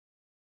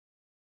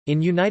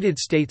In United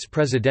States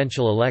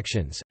presidential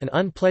elections, an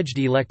unpledged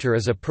elector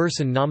is a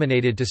person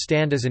nominated to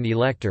stand as an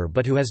elector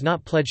but who has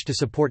not pledged to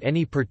support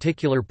any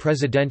particular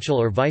presidential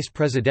or vice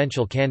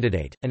presidential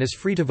candidate, and is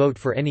free to vote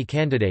for any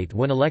candidate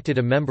when elected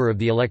a member of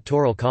the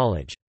Electoral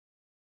College.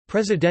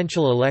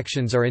 Presidential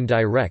elections are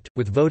indirect,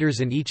 with voters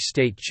in each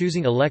state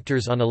choosing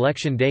electors on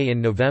Election Day in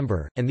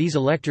November, and these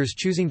electors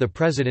choosing the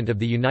President of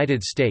the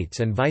United States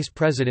and Vice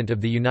President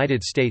of the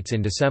United States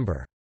in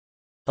December.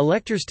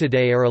 Electors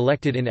today are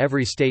elected in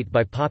every state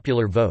by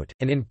popular vote,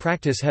 and in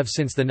practice have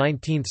since the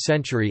 19th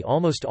century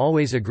almost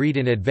always agreed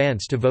in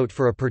advance to vote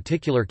for a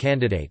particular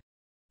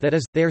candidate—that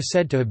is, they are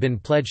said to have been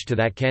pledged to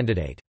that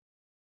candidate.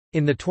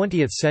 In the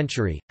 20th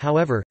century,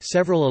 however,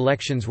 several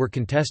elections were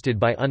contested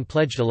by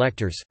unpledged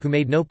electors, who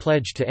made no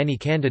pledge to any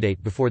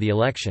candidate before the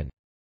election.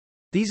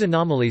 These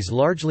anomalies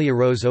largely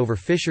arose over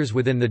fissures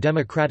within the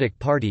Democratic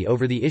Party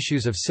over the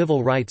issues of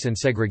civil rights and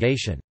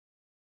segregation.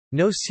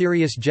 No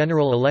serious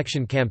general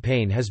election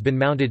campaign has been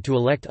mounted to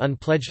elect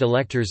unpledged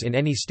electors in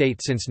any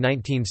state since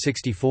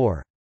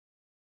 1964.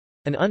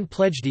 An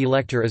unpledged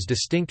elector is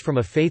distinct from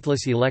a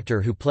faithless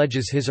elector who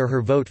pledges his or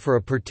her vote for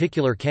a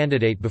particular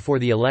candidate before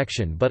the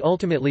election but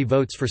ultimately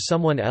votes for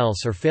someone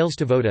else or fails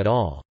to vote at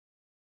all.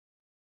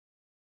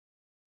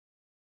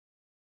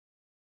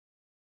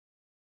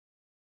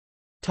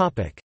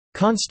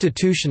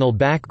 Constitutional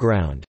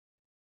background.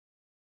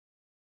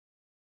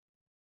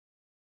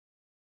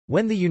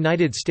 When the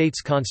United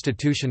States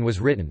Constitution was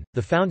written,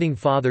 the Founding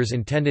Fathers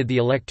intended the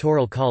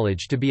Electoral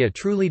College to be a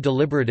truly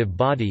deliberative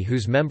body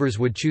whose members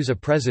would choose a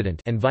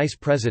president and vice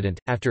president,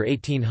 after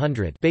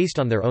 1800, based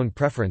on their own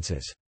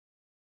preferences.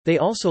 They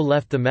also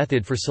left the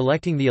method for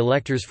selecting the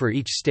electors for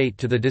each state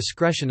to the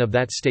discretion of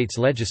that state's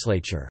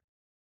legislature.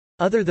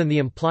 Other than the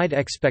implied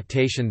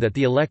expectation that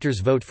the electors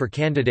vote for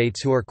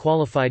candidates who are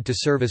qualified to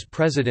serve as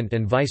president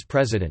and vice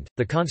president,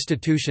 the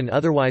Constitution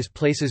otherwise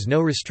places no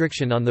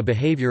restriction on the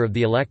behavior of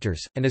the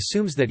electors, and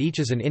assumes that each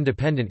is an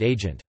independent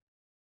agent.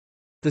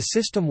 The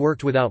system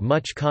worked without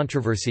much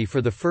controversy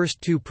for the first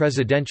two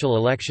presidential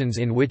elections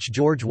in which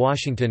George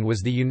Washington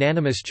was the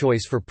unanimous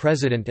choice for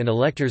president, and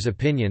electors'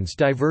 opinions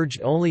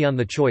diverged only on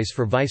the choice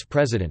for vice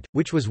president,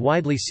 which was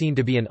widely seen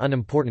to be an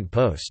unimportant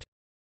post.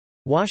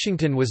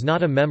 Washington was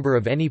not a member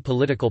of any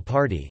political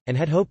party, and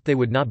had hoped they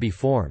would not be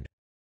formed.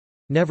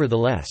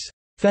 Nevertheless,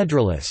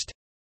 Federalist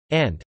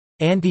and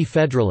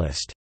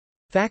Anti-Federalist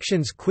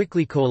factions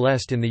quickly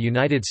coalesced in the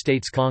United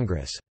States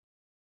Congress.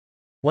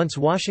 Once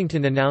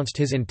Washington announced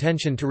his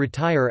intention to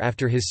retire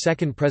after his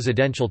second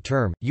presidential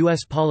term,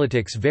 U.S.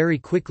 politics very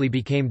quickly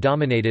became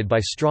dominated by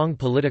strong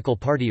political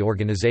party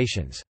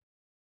organizations.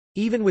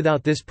 Even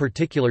without this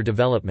particular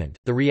development,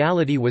 the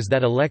reality was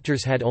that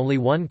electors had only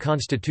one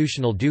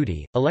constitutional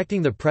duty,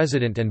 electing the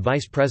president and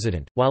vice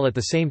president, while at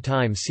the same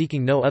time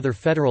seeking no other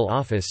federal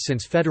office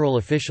since federal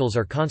officials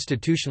are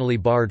constitutionally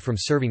barred from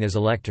serving as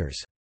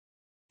electors.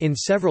 In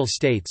several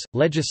states,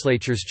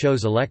 legislatures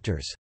chose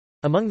electors.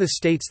 Among the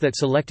states that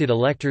selected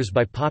electors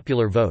by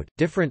popular vote,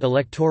 different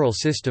electoral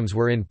systems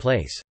were in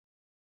place.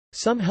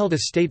 Some held a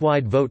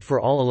statewide vote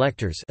for all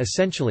electors,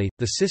 essentially,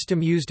 the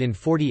system used in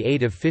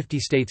 48 of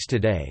 50 states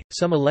today.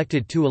 Some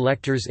elected 2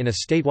 electors in a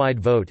statewide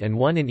vote and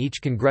 1 in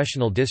each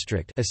congressional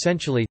district,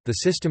 essentially, the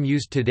system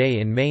used today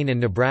in Maine and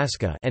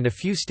Nebraska, and a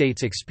few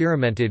states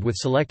experimented with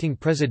selecting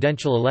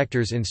presidential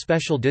electors in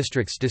special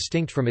districts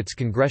distinct from its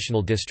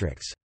congressional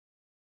districts.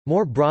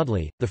 More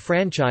broadly, the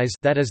franchise,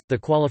 that is, the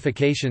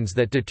qualifications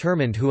that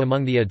determined who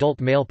among the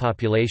adult male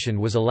population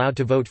was allowed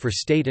to vote for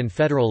state and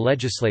federal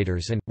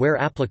legislators and, where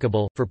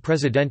applicable, for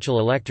presidential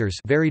electors,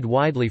 varied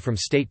widely from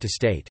state to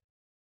state.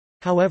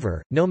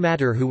 However, no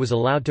matter who was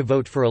allowed to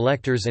vote for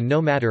electors and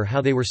no matter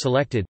how they were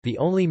selected, the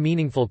only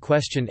meaningful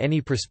question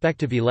any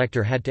prospective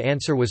elector had to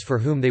answer was for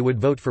whom they would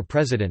vote for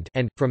president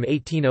and, from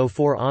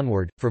 1804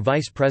 onward, for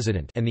vice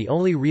president, and the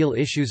only real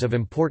issues of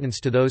importance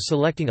to those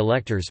selecting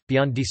electors,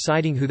 beyond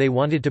deciding who they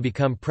wanted to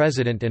become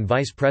president and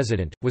vice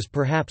president, was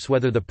perhaps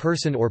whether the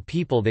person or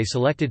people they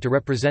selected to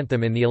represent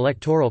them in the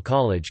Electoral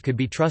College could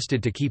be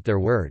trusted to keep their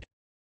word.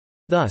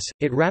 Thus,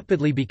 it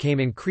rapidly became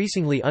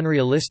increasingly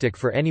unrealistic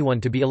for anyone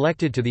to be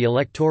elected to the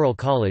Electoral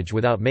College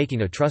without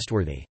making a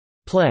trustworthy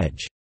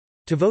pledge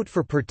to vote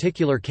for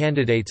particular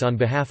candidates on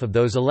behalf of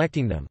those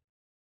electing them.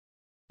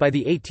 By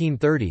the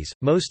 1830s,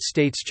 most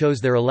states chose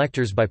their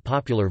electors by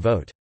popular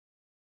vote.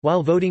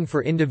 While voting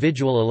for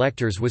individual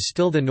electors was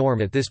still the norm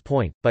at this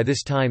point, by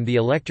this time the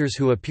electors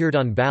who appeared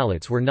on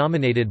ballots were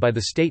nominated by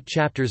the state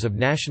chapters of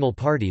national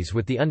parties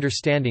with the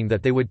understanding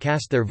that they would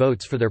cast their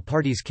votes for their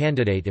party's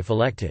candidate if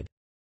elected.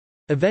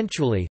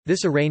 Eventually,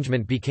 this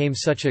arrangement became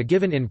such a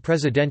given in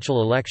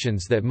presidential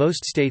elections that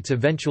most states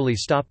eventually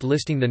stopped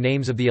listing the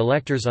names of the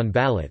electors on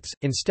ballots,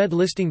 instead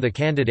listing the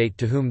candidate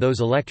to whom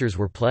those electors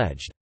were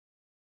pledged.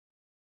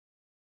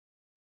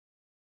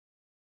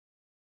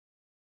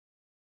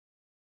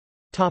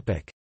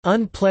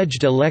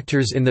 Unpledged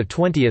electors in the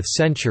 20th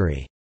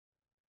century.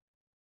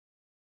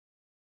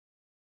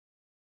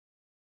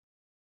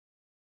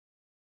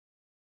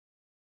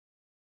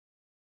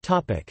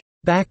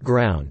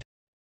 Background.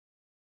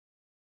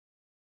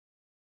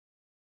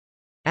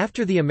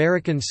 After the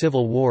American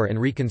Civil War and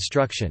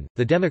Reconstruction,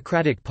 the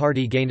Democratic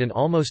Party gained an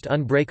almost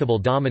unbreakable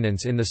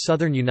dominance in the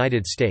southern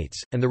United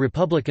States, and the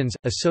Republicans,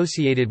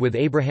 associated with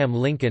Abraham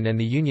Lincoln and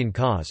the Union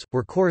cause,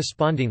 were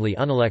correspondingly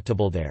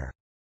unelectable there.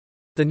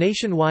 The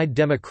nationwide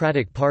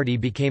Democratic Party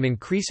became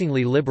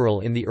increasingly liberal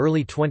in the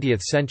early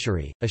 20th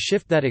century, a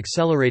shift that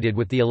accelerated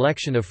with the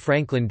election of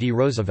Franklin D.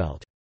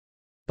 Roosevelt.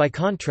 By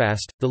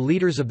contrast, the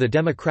leaders of the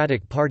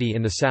Democratic Party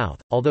in the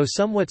South, although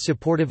somewhat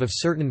supportive of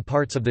certain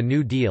parts of the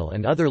New Deal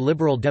and other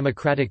liberal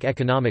democratic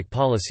economic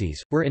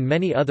policies, were in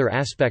many other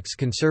aspects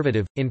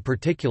conservative. In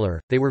particular,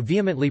 they were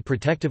vehemently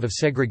protective of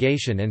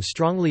segregation and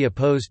strongly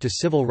opposed to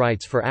civil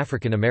rights for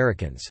African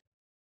Americans.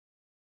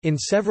 In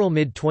several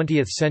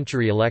mid-20th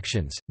century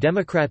elections,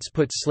 Democrats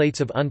put slates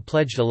of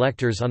unpledged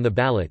electors on the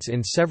ballots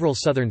in several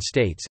southern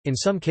states. In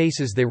some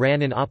cases they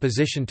ran in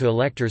opposition to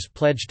electors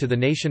pledged to the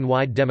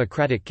nationwide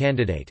Democratic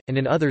candidate, and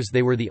in others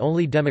they were the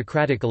only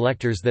Democratic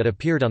electors that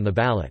appeared on the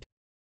ballot.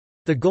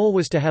 The goal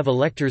was to have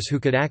electors who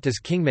could act as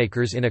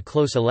kingmakers in a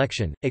close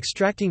election,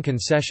 extracting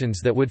concessions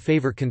that would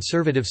favor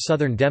conservative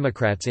Southern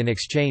Democrats in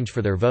exchange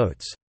for their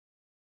votes.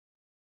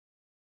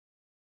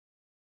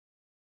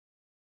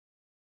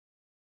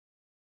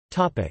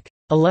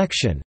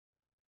 Election.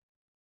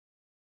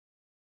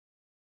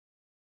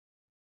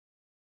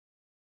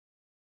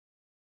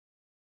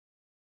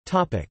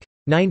 Topic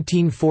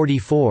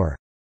 1944.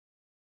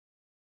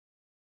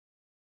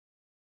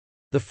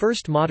 The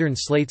first modern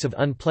slates of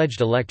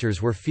unpledged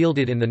electors were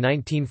fielded in the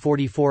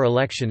 1944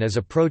 election as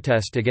a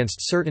protest against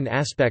certain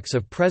aspects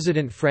of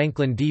President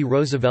Franklin D.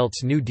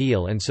 Roosevelt's New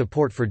Deal and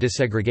support for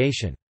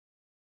desegregation.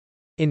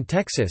 In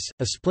Texas,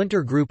 a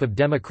splinter group of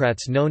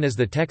Democrats known as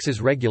the Texas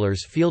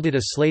Regulars fielded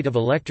a slate of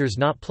electors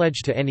not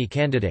pledged to any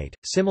candidate.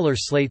 Similar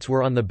slates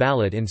were on the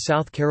ballot in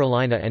South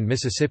Carolina and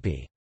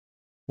Mississippi.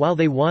 While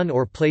they won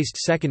or placed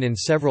second in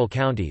several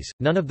counties,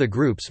 none of the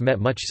groups met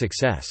much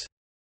success.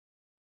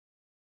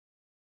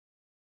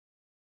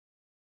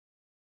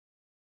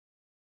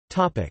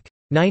 Topic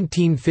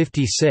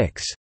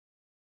 1956.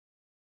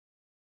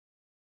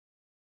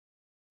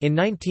 In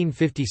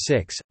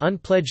 1956,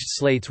 unpledged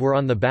slates were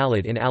on the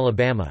ballot in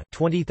Alabama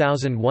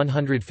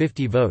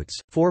 20,150 votes,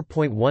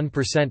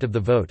 4.1% of the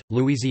vote,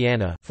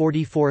 Louisiana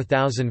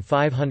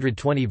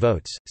 44,520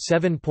 votes,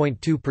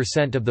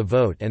 7.2% of the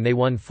vote and they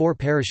won 4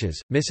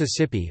 parishes,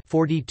 Mississippi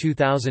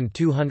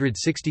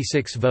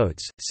 42,266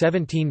 votes,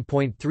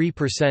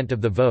 17.3% of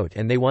the vote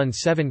and they won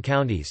 7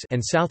 counties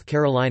and South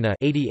Carolina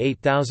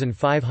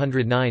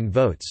 88,509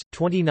 votes,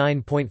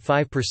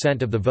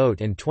 29.5% of the vote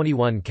and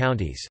 21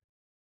 counties.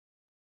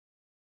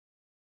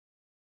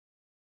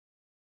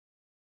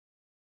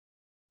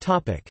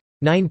 Topic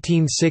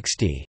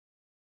 1960.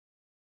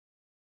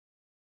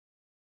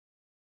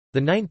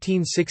 The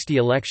 1960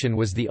 election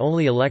was the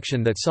only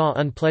election that saw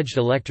unpledged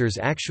electors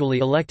actually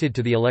elected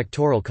to the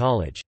Electoral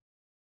College.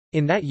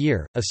 In that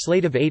year, a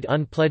slate of 8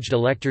 unpledged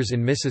electors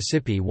in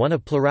Mississippi won a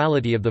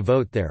plurality of the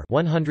vote there,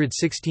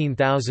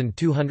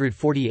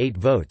 116,248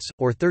 votes,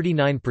 or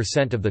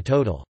 39% of the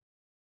total.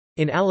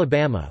 In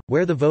Alabama,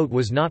 where the vote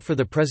was not for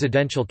the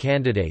presidential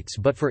candidates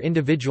but for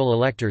individual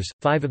electors,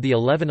 5 of the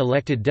 11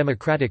 elected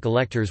Democratic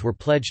electors were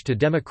pledged to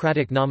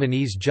Democratic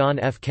nominees John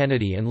F.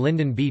 Kennedy and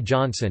Lyndon B.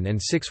 Johnson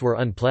and 6 were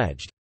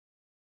unpledged.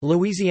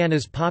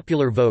 Louisiana's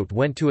popular vote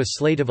went to a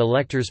slate of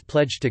electors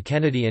pledged to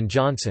Kennedy and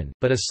Johnson,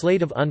 but a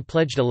slate of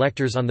unpledged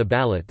electors on the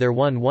ballot there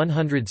won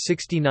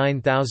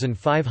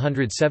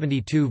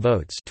 169,572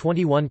 votes,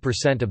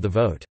 21% of the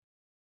vote.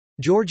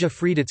 Georgia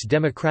freed its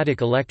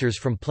Democratic electors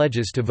from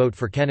pledges to vote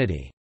for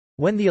Kennedy.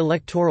 When the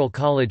Electoral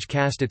College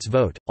cast its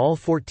vote, all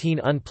 14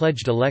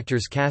 unpledged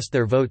electors cast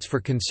their votes for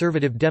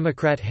conservative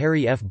Democrat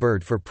Harry F.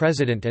 Byrd for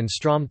president and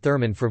Strom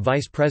Thurmond for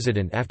vice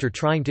president after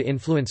trying to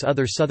influence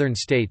other Southern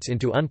states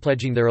into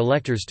unpledging their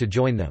electors to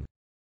join them.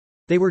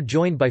 They were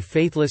joined by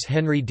faithless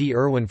Henry D.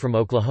 Irwin from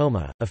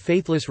Oklahoma, a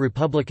faithless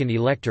Republican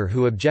elector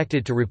who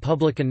objected to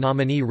Republican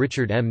nominee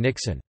Richard M.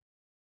 Nixon.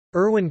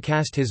 Irwin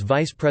cast his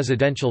vice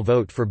presidential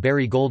vote for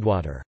Barry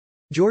Goldwater.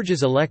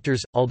 Georgia's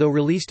electors, although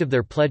released of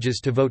their pledges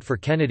to vote for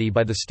Kennedy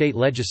by the state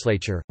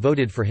legislature,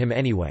 voted for him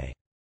anyway.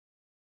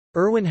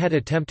 Irwin had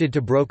attempted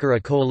to broker a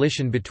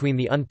coalition between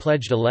the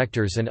unpledged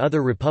electors and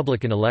other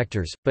Republican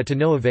electors, but to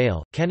no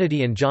avail.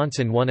 Kennedy and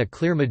Johnson won a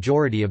clear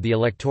majority of the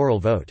electoral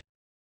vote.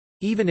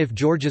 Even if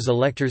Georgia's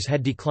electors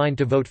had declined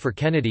to vote for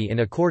Kennedy in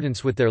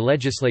accordance with their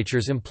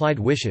legislature's implied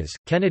wishes,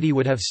 Kennedy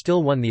would have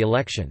still won the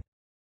election.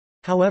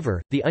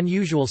 However, the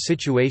unusual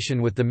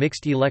situation with the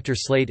mixed elector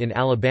slate in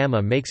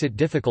Alabama makes it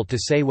difficult to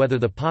say whether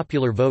the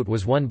popular vote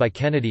was won by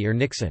Kennedy or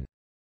Nixon.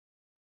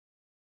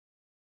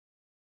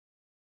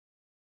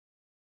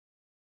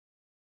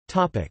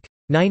 Topic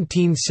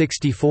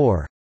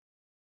 1964.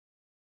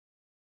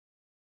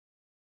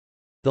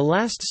 The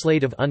last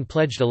slate of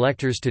unpledged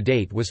electors to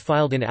date was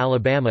filed in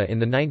Alabama in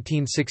the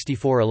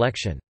 1964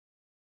 election.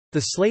 The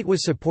slate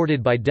was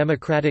supported by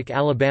Democratic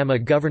Alabama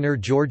Governor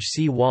George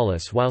C.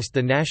 Wallace whilst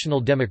the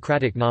National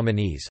Democratic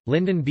nominees,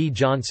 Lyndon B.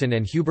 Johnson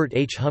and Hubert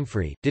H.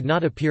 Humphrey, did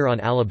not appear on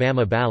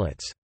Alabama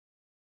ballots.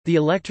 The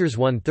electors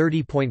won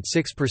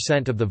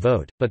 30.6% of the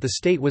vote, but the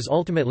state was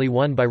ultimately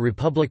won by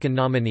Republican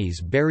nominees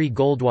Barry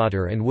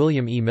Goldwater and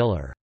William E.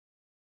 Miller.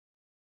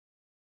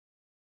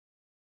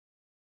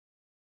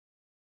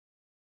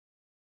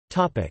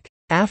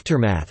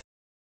 Aftermath.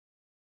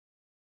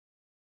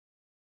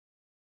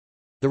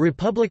 The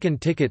Republican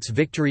ticket's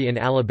victory in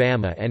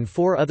Alabama and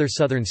 4 other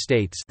southern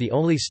states, the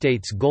only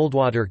states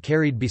Goldwater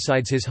carried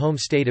besides his home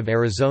state of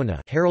Arizona,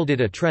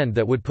 heralded a trend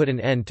that would put an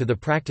end to the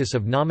practice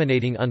of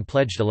nominating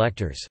unpledged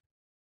electors.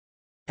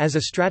 As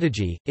a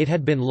strategy, it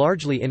had been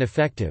largely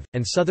ineffective,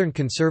 and Southern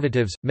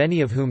conservatives, many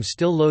of whom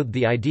still loathed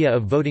the idea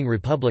of voting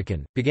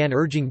Republican, began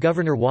urging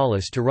Governor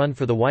Wallace to run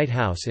for the White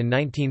House in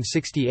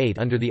 1968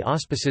 under the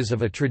auspices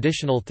of a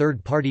traditional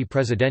third-party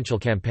presidential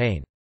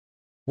campaign.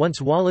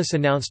 Once Wallace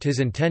announced his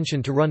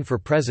intention to run for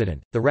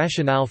president, the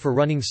rationale for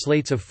running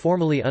slates of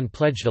formally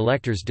unpledged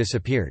electors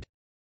disappeared.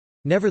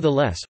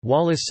 Nevertheless,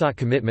 Wallace sought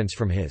commitments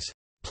from his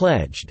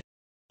pledged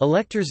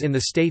electors in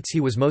the states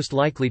he was most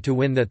likely to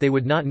win that they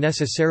would not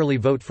necessarily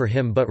vote for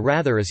him but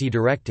rather as he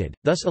directed,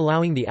 thus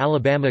allowing the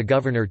Alabama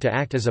governor to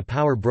act as a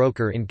power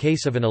broker in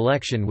case of an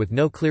election with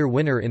no clear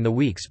winner in the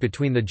weeks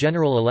between the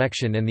general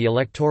election and the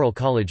Electoral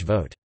College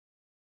vote.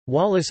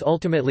 Wallace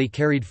ultimately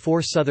carried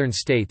 4 southern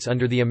states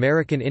under the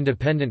American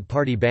Independent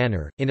Party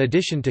banner, in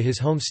addition to his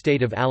home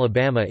state of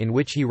Alabama in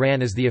which he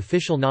ran as the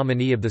official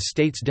nominee of the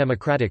state's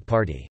Democratic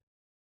Party.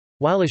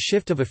 While a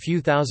shift of a few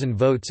thousand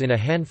votes in a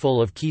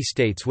handful of key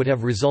states would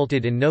have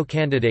resulted in no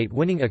candidate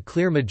winning a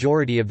clear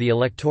majority of the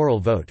electoral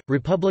vote,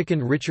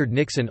 Republican Richard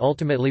Nixon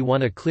ultimately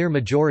won a clear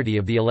majority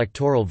of the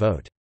electoral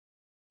vote.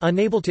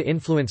 Unable to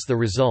influence the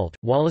result,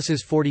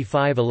 Wallace's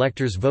 45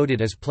 electors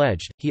voted as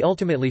pledged. He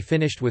ultimately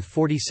finished with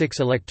 46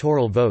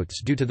 electoral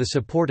votes due to the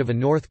support of a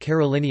North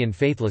Carolinian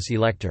faithless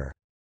elector.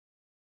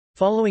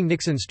 Following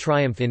Nixon's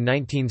triumph in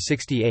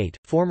 1968,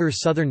 former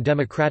Southern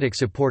Democratic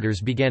supporters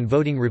began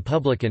voting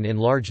Republican in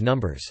large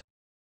numbers.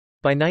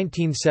 By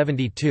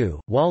 1972,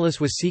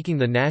 Wallace was seeking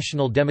the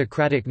National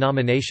Democratic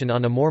nomination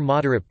on a more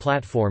moderate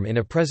platform in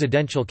a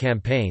presidential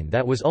campaign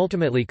that was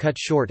ultimately cut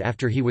short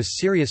after he was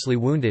seriously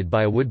wounded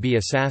by a would-be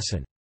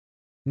assassin.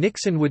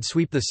 Nixon would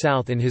sweep the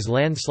South in his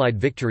landslide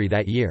victory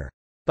that year.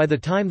 By the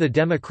time the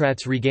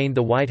Democrats regained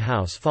the White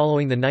House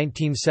following the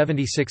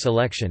 1976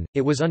 election,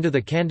 it was under the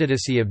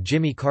candidacy of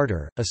Jimmy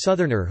Carter, a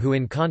Southerner who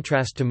in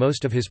contrast to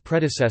most of his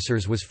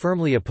predecessors was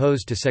firmly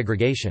opposed to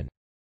segregation.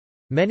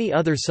 Many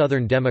other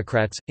Southern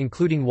Democrats,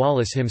 including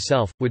Wallace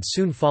himself, would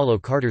soon follow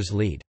Carter's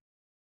lead.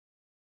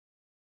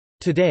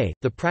 Today,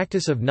 the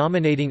practice of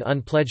nominating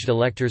unpledged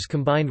electors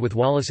combined with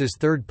Wallace's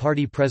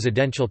third-party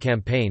presidential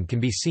campaign can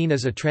be seen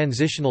as a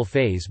transitional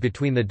phase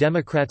between the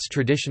Democrats'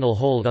 traditional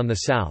hold on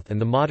the South and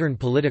the modern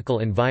political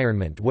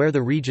environment where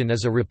the region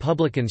is a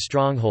Republican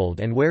stronghold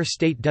and where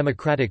state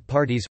Democratic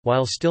parties,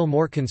 while still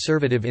more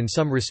conservative in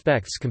some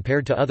respects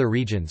compared to other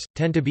regions,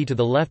 tend to be to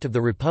the left of the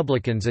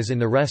Republicans as in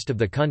the rest of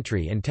the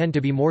country and tend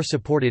to be more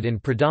supported in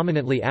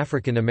predominantly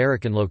African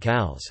American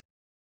locales.